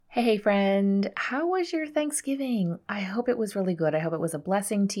Hey friend, how was your Thanksgiving? I hope it was really good. I hope it was a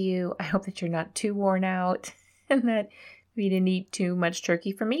blessing to you. I hope that you're not too worn out and that we didn't eat too much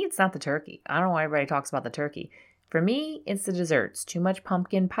turkey. For me, it's not the turkey. I don't know why everybody talks about the turkey. For me, it's the desserts. Too much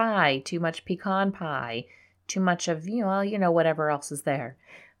pumpkin pie, too much pecan pie, too much of, whatever else is there.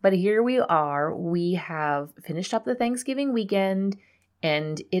 But here we are. We have finished up the Thanksgiving weekend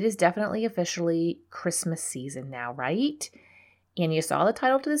and it is definitely officially Christmas season now, right? And you saw the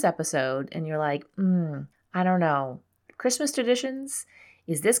title to this episode and you're like, I don't know. Christmas traditions?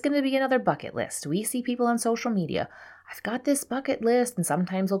 Is this going to be another bucket list? We see people on social media. I've got this bucket list, and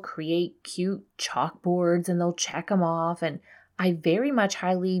sometimes they'll create cute chalkboards and they'll check them off. And I very much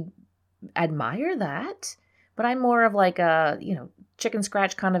highly admire that. But I'm more of like a, chicken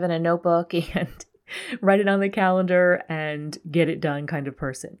scratch kind of in a notebook and write it on the calendar and get it done kind of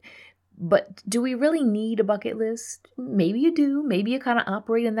person. But do we really need a bucket list? Maybe you do. Maybe you kind of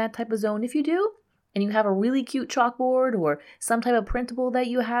operate in that type of zone. If you do, and you have a really cute chalkboard or some type of printable that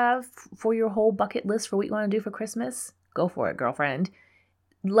you have for your whole bucket list for what you want to do for Christmas, go for it, girlfriend.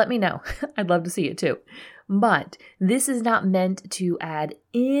 Let me know. I'd love to see it too. But this is not meant to add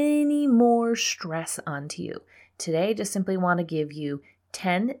any more stress onto you. Today, I just simply want to give you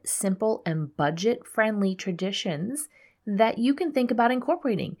 10 simple and budget-friendly traditions that you can think about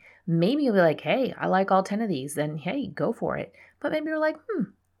incorporating. Maybe you'll be like, hey, I like all 10 of these. Then, hey, go for it. But maybe you're like,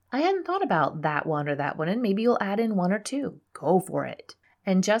 I hadn't thought about that one or that one. And maybe you'll add in one or two. Go for it.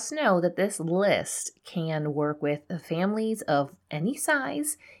 And just know that this list can work with families of any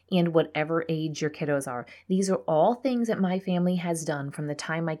size and whatever age your kiddos are. These are all things that my family has done from the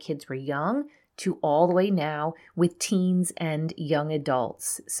time my kids were young to all the way now with teens and young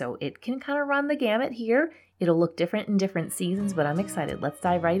adults. So it can kind of run the gamut here. It'll look different in different seasons, but I'm excited. Let's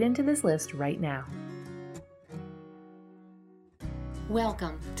dive right into this list right now.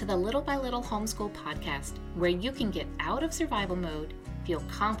 Welcome to the Little by Little Homeschool podcast, where you can get out of survival mode, feel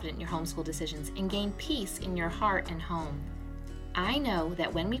confident in your homeschool decisions, and gain peace in your heart and home. I know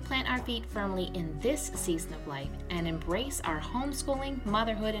that when we plant our feet firmly in this season of life and embrace our homeschooling,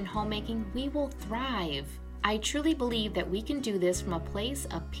 motherhood, and homemaking, we will thrive. I truly believe that we can do this from a place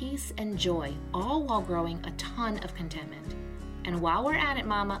of peace and joy, all while growing a ton of contentment. And while we're at it,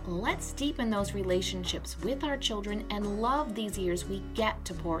 Mama, let's deepen those relationships with our children and love these years we get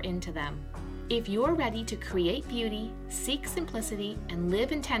to pour into them. If you're ready to create beauty, seek simplicity, and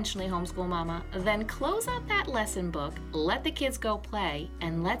live intentionally, homeschool mama, then close out that lesson book, let the kids go play,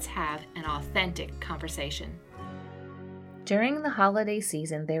 and let's have an authentic conversation. During the holiday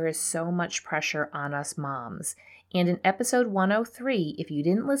season, there is so much pressure on us moms. And in episode 103, if you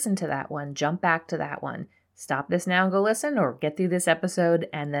didn't listen to that one, jump back to that one. Stop this now and go listen, or get through this episode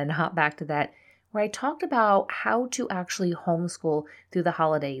and then hop back to that, where I talked about how to actually homeschool through the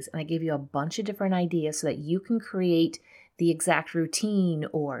holidays. And I gave you a bunch of different ideas so that you can create the exact routine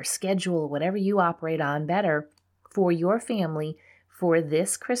or schedule, whatever you operate on better for your family for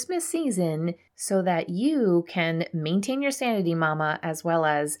this Christmas season, so that you can maintain your sanity, mama, as well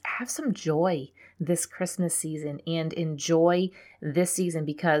as have some joy this Christmas season and enjoy this season,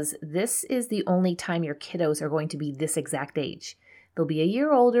 because this is the only time your kiddos are going to be this exact age. They'll be a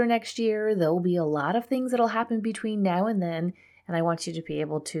year older next year. There'll be a lot of things that'll happen between now and then, and I want you to be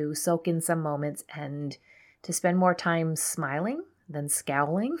able to soak in some moments and to spend more time smiling than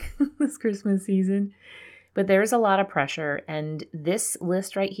scowling this Christmas season. But there's a lot of pressure, and this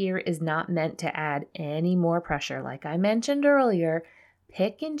list right here is not meant to add any more pressure. Like I mentioned earlier,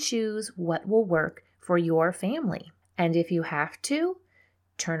 pick and choose what will work for your family. And if you have to,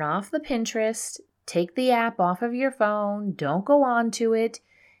 turn off the Pinterest, take the app off of your phone, don't go on to it,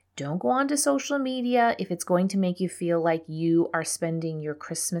 don't go on to social media if it's going to make you feel like you are spending your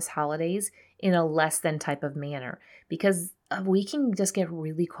Christmas holidays in a less than type of manner. Because we can just get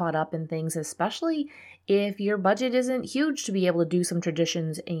really caught up in things, especially if your budget isn't huge to be able to do some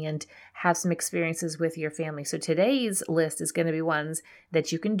traditions and have some experiences with your family. So today's list is going to be ones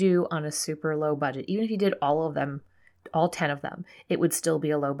that you can do on a super low budget. Even if you did all of them, all 10 of them, it would still be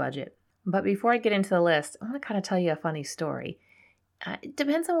a low budget. But before I get into the list, I want to kind of tell you a funny story. It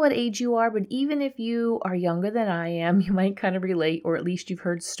depends on what age you are, but even if you are younger than I am, you might kind of relate, or at least you've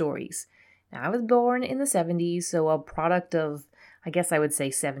heard stories. Now, I was born in the 70s, so a product of, I guess I would say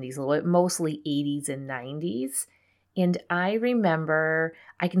 70s, a little bit, mostly 80s and 90s. And I remember,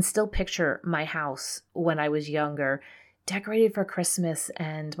 I can still picture my house when I was younger, decorated for Christmas,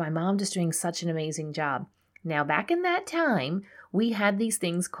 and my mom just doing such an amazing job. Now, back in that time, we had these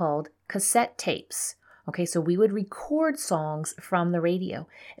things called cassette tapes. Okay, so we would record songs from the radio.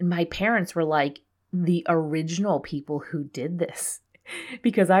 And my parents were like the original people who did this.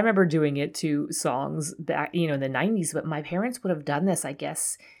 because I remember doing it to songs back, in the 90s, but my parents would have done this, I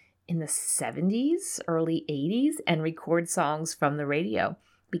guess, in the 70s, early 80s, and record songs from the radio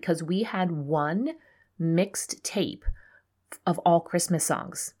because we had one mixed tape of all Christmas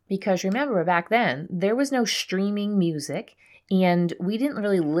songs. Because remember, back then, there was no streaming music and we didn't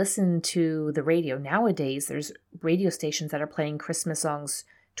really listen to the radio. Nowadays, there's radio stations that are playing Christmas songs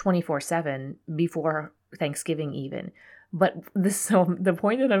 24/7 before Thanksgiving even. But the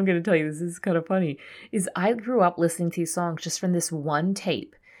point that I'm going to tell you, this is kind of funny, is I grew up listening to these songs just from this one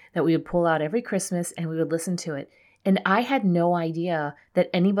tape that we would pull out every Christmas and we would listen to it. And I had no idea that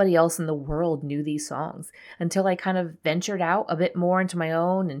anybody else in the world knew these songs until I kind of ventured out a bit more into my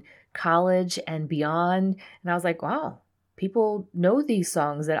own and college and beyond. And I was like, wow, people know these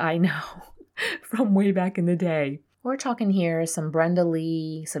songs that I know from way back in the day. We're talking here some Brenda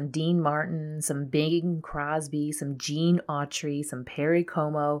Lee, some Dean Martin, some Bing Crosby, some Gene Autry, some Perry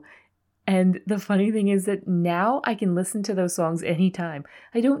Como. And the funny thing is that now I can listen to those songs anytime.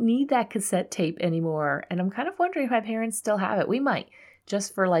 I don't need that cassette tape anymore. And I'm kind of wondering if my parents still have it. We might,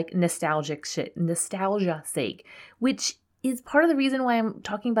 just for like nostalgia sake, which is part of the reason why I'm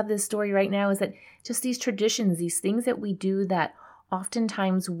talking about this story right now, is that just these traditions, these things that we do that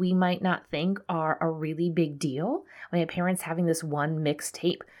oftentimes we might not think are a really big deal. My parents having this one mixed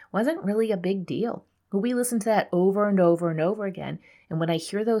tape wasn't really a big deal. But we listen to that over and over and over again. And when I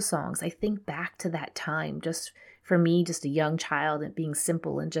hear those songs, I think back to that time, just for me, just a young child and being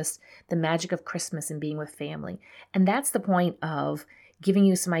simple and just the magic of Christmas and being with family. And that's the point of giving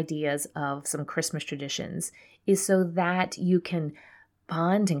you some ideas of some Christmas traditions, is so that you can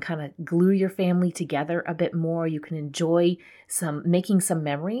bond and kind of glue your family together a bit more. You can enjoy making some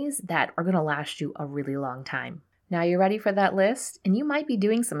memories that are going to last you a really long time. Now you're ready for that list? And you might be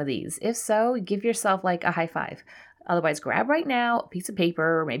doing some of these. If so, give yourself like a high five. Otherwise, grab right now a piece of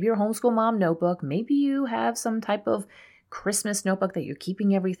paper, maybe your homeschool mom notebook. Maybe you have some type of Christmas notebook that you're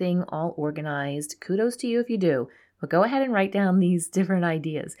keeping everything all organized. Kudos to you if you do. But go ahead and write down these different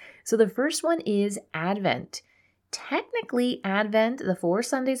ideas. So the first one is Advent. Technically, Advent, the 4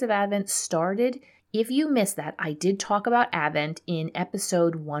 Sundays of Advent started. If you missed that, I did talk about Advent in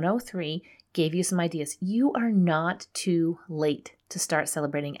episode 103. Gave you some ideas. You are not too late to start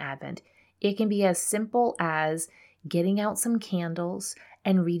celebrating Advent. It can be as simple as getting out some candles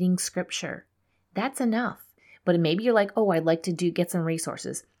and reading scripture. That's enough. But maybe you're like, oh, I'd like to get some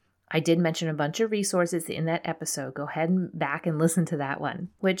resources. I did mention a bunch of resources in that episode. Go ahead and back and listen to that one.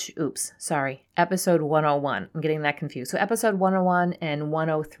 Episode 101. I'm getting that confused. So episode 101 and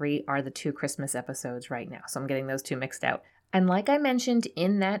 103 are the 2 Christmas episodes right now. So I'm getting those 2 mixed out. And like I mentioned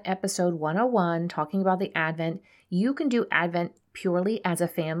in that episode 101, talking about the Advent, you can do Advent purely as a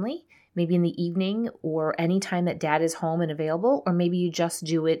family, maybe in the evening or any time that dad is home and available, or maybe you just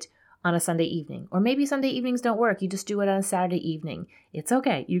do it on a Sunday evening. Or maybe Sunday evenings don't work. You just do it on a Saturday evening. It's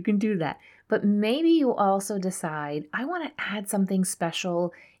okay. You can do that. But maybe you also decide, I want to add something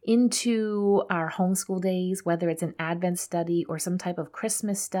special into our homeschool days, whether it's an Advent study or some type of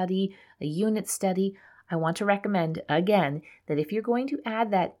Christmas study, a unit study. I want to recommend, again, that if you're going to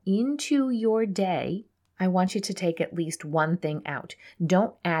add that into your day, I want you to take at least one thing out.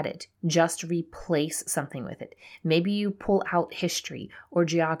 Don't add it, just replace something with it. Maybe you pull out history or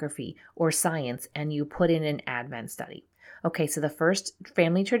geography or science and you put in an Advent study. Okay, so the first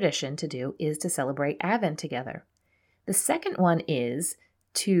family tradition to do is to celebrate Advent together. The second one is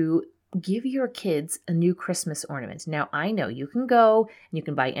to give your kids a new Christmas ornament. Now, I know you can go and you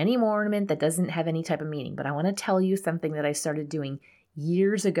can buy any ornament that doesn't have any type of meaning, but I want to tell you something that I started doing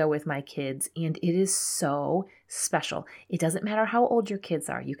years ago with my kids, and it is so special. It doesn't matter how old your kids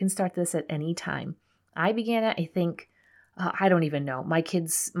are. You can start this at any time. I began at, I think, I don't even know.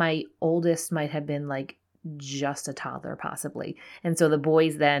 My oldest might have been like just a toddler possibly. And so the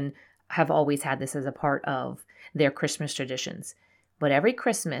boys then have always had this as a part of their Christmas traditions. But every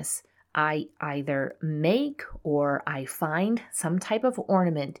Christmas, I either make or I find some type of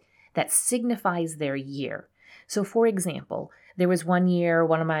ornament that signifies their year. So for example, there was one year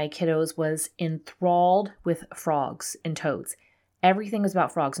one of my kiddos was enthralled with frogs and toads. Everything was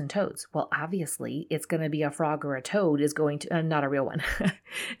about frogs and toads. Well, obviously, it's going to be a frog or a toad is going to, not a real one.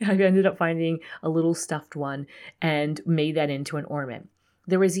 I ended up finding a little stuffed one and made that into an ornament.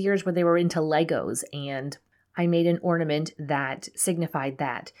 There was years where they were into Legos and I made an ornament that signified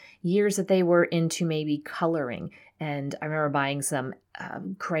that. Years that they were into maybe coloring. And I remember buying some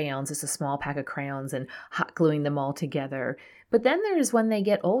crayons, just a small pack of crayons and hot gluing them all together. But then there's when they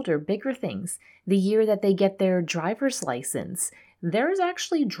get older, bigger things. The year that they get their driver's license. There's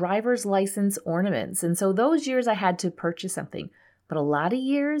actually driver's license ornaments. And so those years I had to purchase something. But a lot of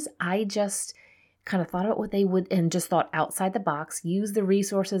years, I just kind of thought about what they would and just thought outside the box, use the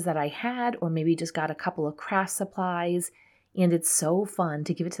resources that I had, or maybe just got a couple of craft supplies. And it's so fun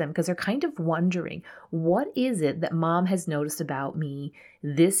to give it to them because they're kind of wondering, what is it that mom has noticed about me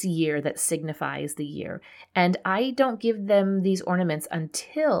this year that signifies the year? And I don't give them these ornaments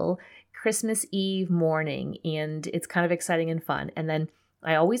until Christmas Eve morning, and it's kind of exciting and fun. And then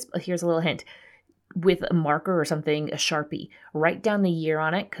here's a little hint, with a marker or something, a Sharpie, write down the year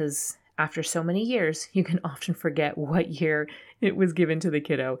on it, because after so many years, you can often forget what year it was given to the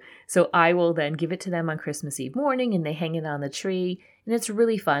kiddo. So I will then give it to them on Christmas Eve morning, and they hang it on the tree. And it's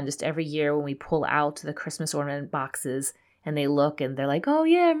really fun just every year when we pull out the Christmas ornament boxes and they look and they're like, oh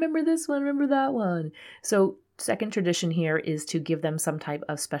yeah, remember this one, remember that one. So second tradition here is to give them some type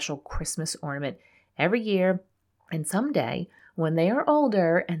of special Christmas ornament every year. And someday, when they are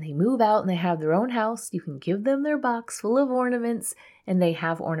older and they move out and they have their own house, you can give them their box full of ornaments, and they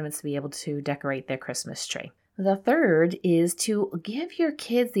have ornaments to be able to decorate their Christmas tree. The third is to give your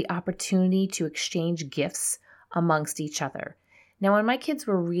kids the opportunity to exchange gifts amongst each other. Now, when my kids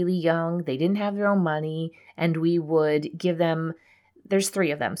were really young, they didn't have their own money, and we would give them, there's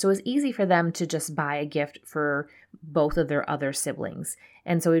 3 of them, so it was easy for them to just buy a gift for both of their other siblings.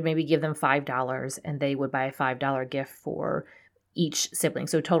 And so we'd maybe give them $5, and they would buy a $5 gift for each sibling,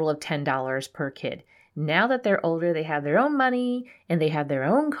 so a total of $10 per kid. Now that they're older, they have their own money and they have their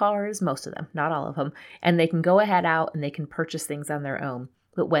own cars, most of them, not all of them, and they can go ahead out and they can purchase things on their own.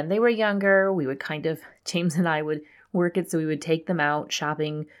 But when they were younger, we would James and I would work it so we would take them out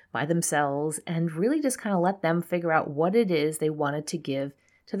shopping by themselves and really just kind of let them figure out what it is they wanted to give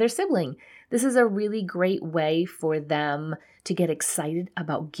to their sibling. This is a really great way for them to get excited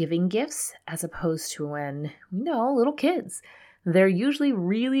about giving gifts as opposed to when, little kids. They're usually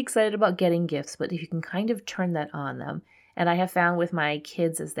really excited about getting gifts, but if you can kind of turn that on them. And I have found with my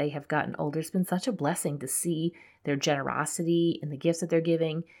kids as they have gotten older, it's been such a blessing to see their generosity and the gifts that they're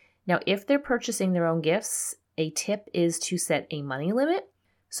giving. Now, if they're purchasing their own gifts, a tip is to set a money limit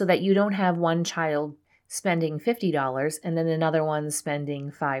so that you don't have one child spending $50 and then another one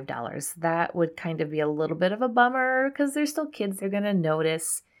spending $5. That would kind of be a little bit of a bummer because they're still kids. They're going to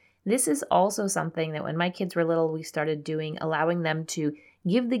notice. This is also something that when my kids were little, we started doing, allowing them to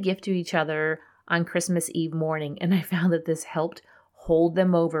give the gift to each other on Christmas Eve morning. And I found that this helped hold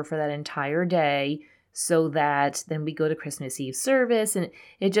them over for that entire day so that then we go to Christmas Eve service. And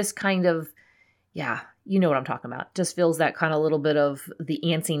it just kind of, you know what I'm talking about. Just feels that kind of little bit of the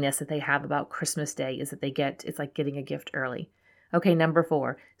antsiness that they have about Christmas Day is that it's like getting a gift early. Okay, number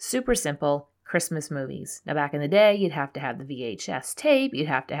 4, super simple. Christmas movies. Now, back in the day, you'd have to have the VHS tape, you'd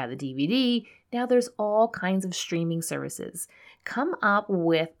have to have the DVD. Now there's all kinds of streaming services. Come up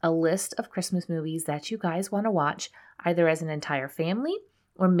with a list of Christmas movies that you guys want to watch, either as an entire family,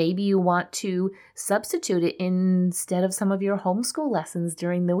 or maybe you want to substitute it instead of some of your homeschool lessons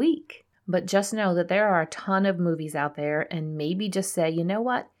during the week. But just know that there are a ton of movies out there, and maybe just say, you know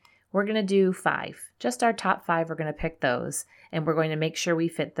what? We're going to do 5. Just our top 5, we're going to pick those, and we're going to make sure we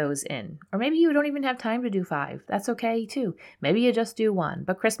fit those in. Or maybe you don't even have time to do 5. That's okay, too. Maybe you just do 1.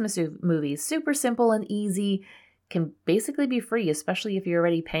 But Christmas movies, super simple and easy, can basically be free, especially if you're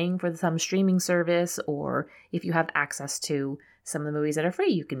already paying for some streaming service or if you have access to some of the movies that are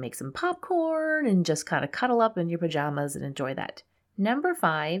free. You can make some popcorn and just kind of cuddle up in your pajamas and enjoy that. Number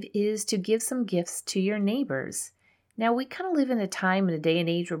 5 is to give some gifts to your neighbors. Now, we kind of live in a time and a day and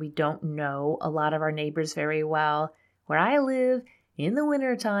age where we don't know a lot of our neighbors very well. Where I live, in the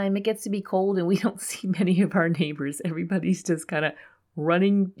wintertime, it gets to be cold and we don't see many of our neighbors. Everybody's just kind of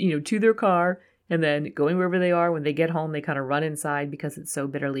running, to their car and then going wherever they are. When they get home, they kind of run inside because it's so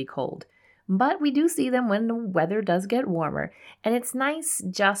bitterly cold. But we do see them when the weather does get warmer. And it's nice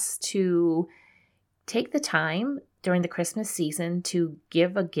just to take the time during the Christmas season to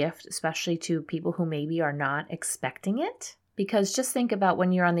give a gift, especially to people who maybe are not expecting it. Because just think about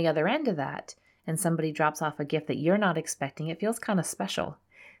when you're on the other end of that and somebody drops off a gift that you're not expecting, it feels kind of special.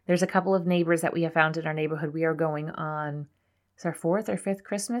 There's a couple of neighbors that we have found in our neighborhood. We are going on, it's our 4th or 5th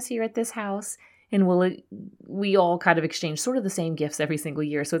Christmas here at this house. And we all kind of exchange sort of the same gifts every single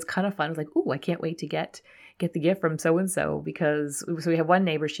year. So it's kind of fun. It's like, I can't wait to get the gift from so-and-so because we have one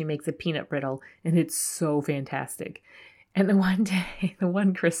neighbor, she makes a peanut brittle and it's so fantastic. And the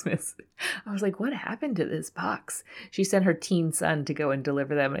one Christmas, I was like, what happened to this box? She sent her teen son to go and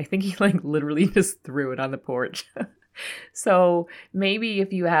deliver them. And I think he literally just threw it on the porch. So maybe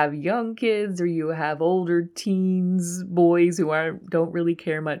if you have young kids or you have older teens, boys who don't really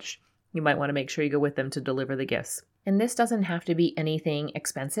care much, you might want to make sure you go with them to deliver the gifts. And this doesn't have to be anything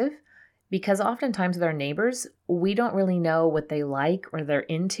expensive. Because oftentimes with our neighbors, we don't really know what they like or they're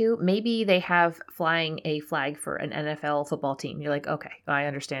into. Maybe they have flying a flag for an NFL football team. You're like, okay, I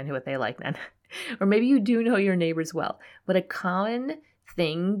understand what they like then. Or maybe you do know your neighbors well. But a common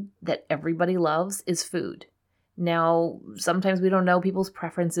thing that everybody loves is food. Now, sometimes we don't know people's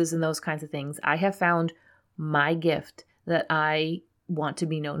preferences and those kinds of things. I have found my gift that I want to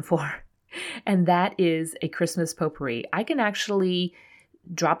be known for, and that is a Christmas potpourri. I can actually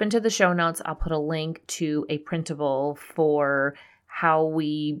drop into the show notes. I'll put a link to a printable for how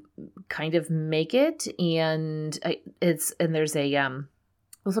we kind of make it, and there's a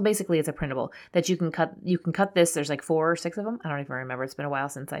well, so basically it's a printable that you can cut. You can cut this. There's like 4 or 6 of them. I don't even remember. It's been a while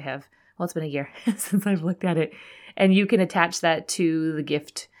since it's been a year since I've looked at it. And you can attach that to the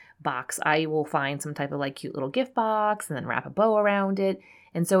gift box. I will find some type of like cute little gift box and then wrap a bow around it.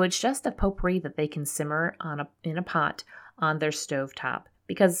 And so it's just a potpourri that they can simmer in a pot on their stovetop,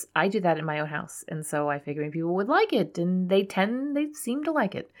 because I do that in my own house. And so I figured people would like it, and they seem to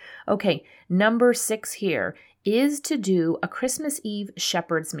like it. Okay, number 6 here is to do a Christmas Eve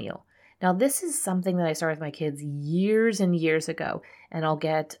shepherd's meal. Now, this is something that I started with my kids years and years ago, and I'll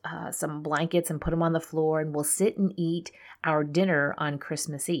get some blankets and put them on the floor, and we'll sit and eat our dinner on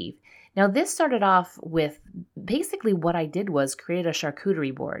Christmas Eve. Now, this started off with basically what I did was create a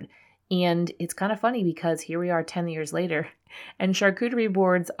charcuterie board. And it's kind of funny because here we are 10 years later, and charcuterie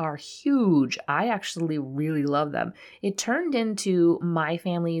boards are huge. I actually really love them. It turned into my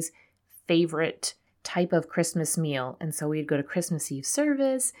family's favorite type of Christmas meal. And so we'd go to Christmas Eve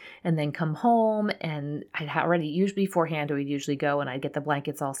service and then come home, and I'd already, usually beforehand, we'd usually go and I'd get the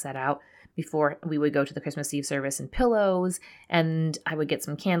blankets all set out before we would go to the Christmas Eve service, and pillows, and I would get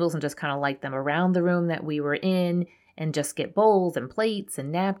some candles and just kind of light them around the room that we were in, and just get bowls and plates and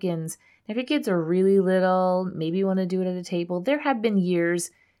napkins. If your kids are really little, maybe you want to do it at a table. There have been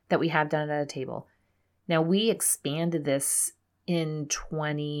years that we have done it at a table. Now, we expanded this in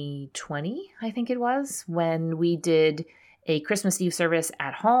 2020, I think it was, when we did a Christmas Eve service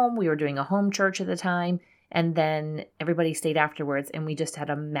at home. We were doing a home church at the time, and then everybody stayed afterwards, and we just had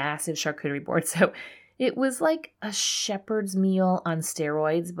a massive charcuterie board. So it was like a shepherd's meal on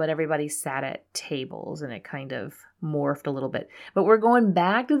steroids, but everybody sat at tables, and it kind of morphed a little bit. But we're going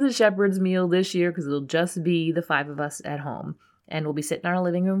back to the shepherd's meal this year because it'll just be the 5 of us at home, and we'll be sitting on our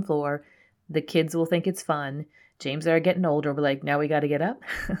living room floor. The kids will think it's fun. James and I are getting older. We're like, now we got to get up.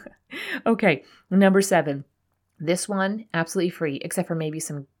 Okay, number 7. This one, absolutely free, except for maybe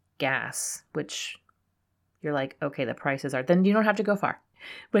some gas, which you're like, okay, the prices are. Then you don't have to go far.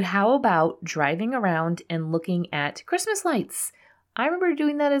 But how about driving around and looking at Christmas lights? I remember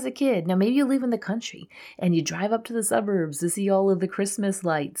doing that as a kid. Now, maybe you live in the country and you drive up to the suburbs to see all of the Christmas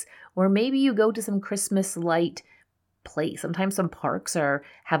lights. Or maybe you go to some Christmas light place. Sometimes some parks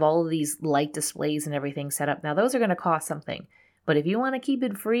have all of these light displays and everything set up. Now, those are going to cost something. But if you want to keep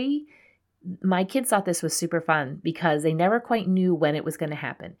it free, my kids thought this was super fun because they never quite knew when it was going to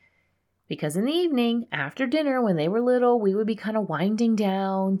happen. Because in the evening, after dinner, when they were little, we would be kind of winding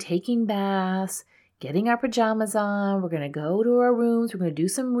down, taking baths, getting our pajamas on. We're going to go to our rooms. We're going to do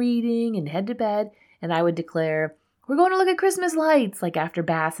some reading and head to bed. And I would declare, we're going to look at Christmas lights, like after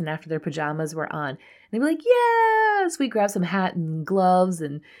baths and after their pajamas were on. And they'd be like, yes! We'd grab some hat and gloves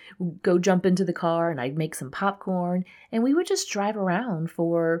and go jump into the car, and I'd make some popcorn. And we would just drive around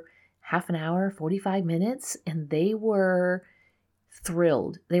for half an hour, 45 minutes, and they were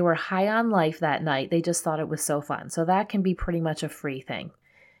thrilled. They were high on life that night. They just thought it was so fun. So that can be pretty much a free thing.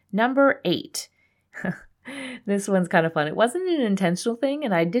 Number 8. This one's kind of fun. It wasn't an intentional thing,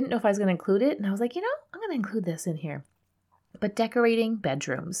 and I didn't know if I was going to include it. And I was like, I'm going to include this in here. But decorating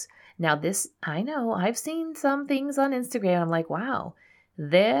bedrooms. Now this, I know, I've seen some things on Instagram. I'm like, wow,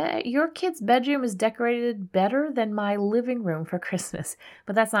 your kid's bedroom is decorated better than my living room for Christmas.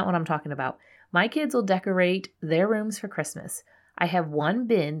 But that's not what I'm talking about. My kids will decorate their rooms for Christmas. I have one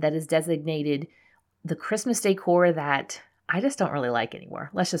bin that is designated the Christmas decor that I just don't really like anymore.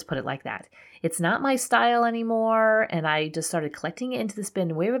 Let's just put it like that. It's not my style anymore, and I just started collecting it into this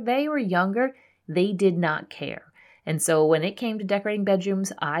bin. When they were younger, they did not care. And so when it came to decorating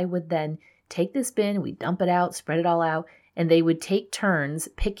bedrooms, I would then take this bin, we'd dump it out, spread it all out, and they would take turns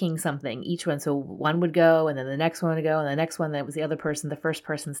picking something, each one. So one would go, and then the next one would go, and the next one, that was the first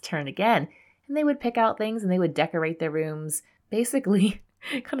person's turn again. And they would pick out things, and they would decorate their rooms. Basically,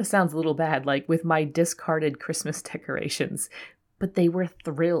 it kind of sounds a little bad, like with my discarded Christmas decorations. But they were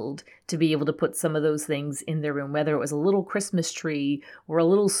thrilled to be able to put some of those things in their room, whether it was a little Christmas tree or a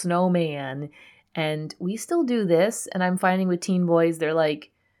little snowman. And we still do this, and I'm finding with teen boys, they're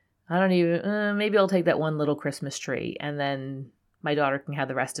like, I don't even, maybe I'll take that one little Christmas tree, and then my daughter can have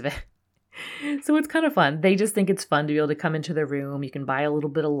the rest of it. So it's kind of fun. They just think it's fun to be able to come into the room. You can buy a little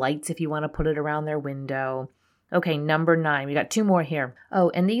bit of lights if you want to put it around their window. Okay, number 9. We got 2 more here. Oh,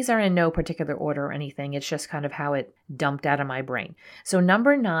 and these are in no particular order or anything. It's just kind of how it dumped out of my brain. So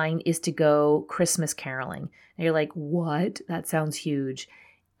number 9 is to go Christmas caroling. And you're like, what? That sounds huge.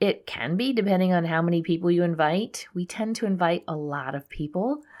 It can be, depending on how many people you invite. We tend to invite a lot of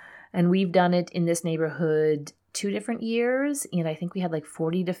people. And we've done it in this neighborhood 2 different years. And I think we had like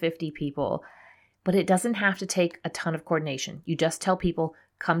 40 to 50 people. But it doesn't have to take a ton of coordination. You just tell people,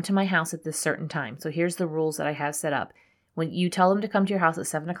 come to my house at this certain time. So here's the rules that I have set up. When you tell them to come to your house at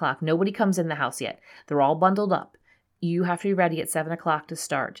 7 o'clock, nobody comes in the house yet. They're all bundled up. You have to be ready at 7 o'clock to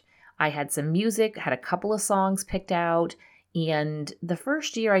start. I had some music, had a couple of songs picked out. And the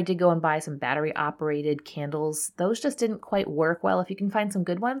first year I did go and buy some battery operated candles. Those just didn't quite work well. If you can find some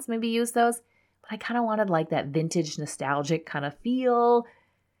good ones, maybe use those. But I kind of wanted like that vintage nostalgic kind of feel.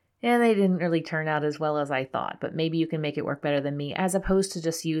 And they didn't really turn out as well as I thought, but maybe you can make it work better than me, as opposed to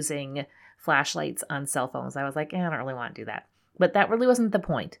just using flashlights on cell phones. I was like, I don't really want to do that. But that really wasn't the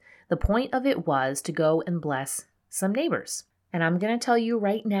point. The point of it was to go and bless some neighbors. And I'm going to tell you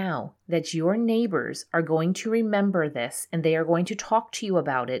right now that your neighbors are going to remember this, and they are going to talk to you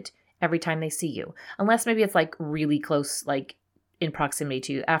about it every time they see you. Unless maybe it's like really close, like in proximity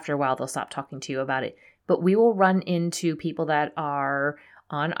to you. After a while, they'll stop talking to you about it. But we will run into people that are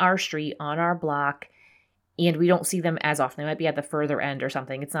on our street, on our block, and we don't see them as often. They might be at the further end or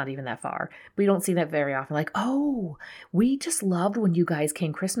something. It's not even that far. We don't see that very often. Like, oh, we just loved when you guys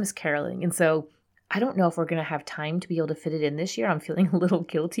came Christmas caroling. And so I don't know if we're going to have time to be able to fit it in this year. I'm feeling a little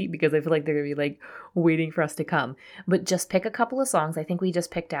guilty because I feel like they're going to be like waiting for us to come. But just pick a couple of songs. I think we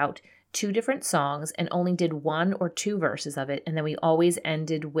just picked out 2 different songs and only did 1 or 2 verses of it. And then we always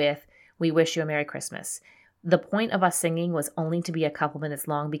ended with, "We wish you a Merry Christmas." The point of us singing was only to be a couple minutes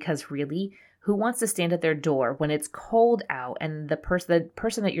long, because really, who wants to stand at their door when it's cold out and the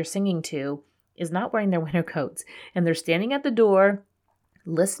person that you're singing to is not wearing their winter coats and they're standing at the door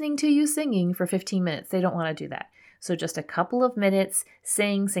listening to you singing for 15 minutes? They don't want to do that. So just a couple of minutes,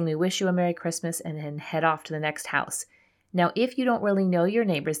 sing "We wish you a Merry Christmas," and then head off to the next house. Now, if you don't really know your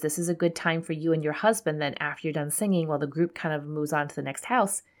neighbors, this is a good time for you and your husband then, after you're done singing, while the group kind of moves on to the next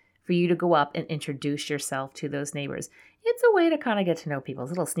house, for you to go up and introduce yourself to those neighbors. It's a way to kind of get to know people. It's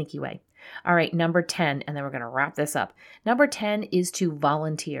a little sneaky way. All right, number 10, and then we're going to wrap this up. Number 10 is to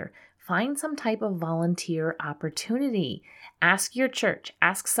volunteer. Find some type of volunteer opportunity. Ask your church,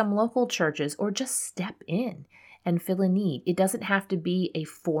 ask some local churches, or just step in and fill a need. It doesn't have to be a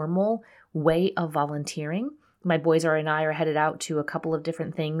formal way of volunteering. My boys and I are headed out to a couple of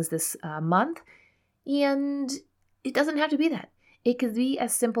different things this month, and it doesn't have to be that. It could be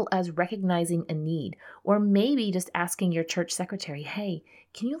as simple as recognizing a need, or maybe just asking your church secretary, hey,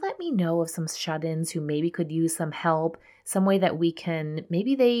 can you let me know of some shut-ins who maybe could use some help, some way that we can,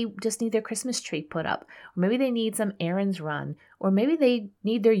 maybe they just need their Christmas tree put up, or maybe they need some errands run, or maybe they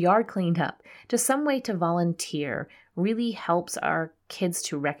need their yard cleaned up. Just some way to volunteer really helps our kids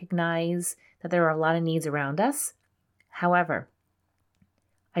to recognize that there are a lot of needs around us. However,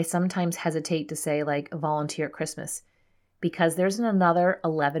 I sometimes hesitate to say like volunteer at Christmas, because there's another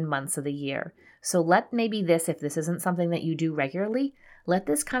 11 months of the year. So let maybe this, if this isn't something that you do regularly, let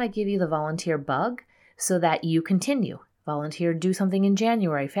this kind of give you the volunteer bug so that you continue. Volunteer, do something in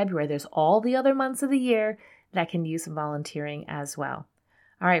January, February. There's all the other months of the year that can use some volunteering as well.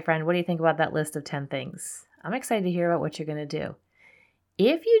 All right, friend, what do you think about that list of 10 things? I'm excited to hear about what you're going to do.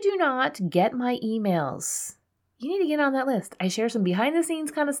 If you do not get my emails, you need to get on that list. I share some behind the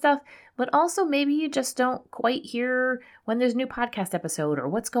scenes kind of stuff, but also maybe you just don't quite hear when there's a new podcast episode or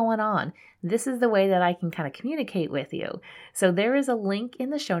what's going on. This is the way that I can kind of communicate with you. So there is a link in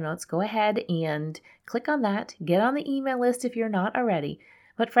the show notes. Go ahead and click on that. Get on the email list if you're not already.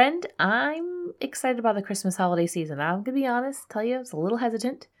 But friend, I'm excited about the Christmas holiday season. I'm going to be honest, tell you I was a little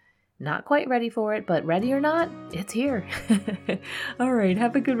hesitant. Not quite ready for it, but ready or not, it's here. All right,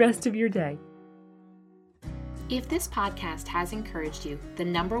 have a good rest of your day. If this podcast has encouraged you, the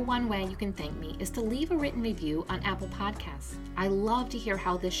number one way you can thank me is to leave a written review on Apple Podcasts. I love to hear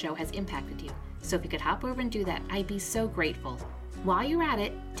how this show has impacted you. So if you could hop over and do that, I'd be so grateful. While you're at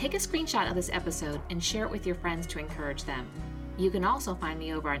it, take a screenshot of this episode and share it with your friends to encourage them. You can also find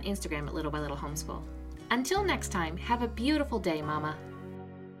me over on Instagram at Little by Little Homeschool. Until next time, have a beautiful day, Mama.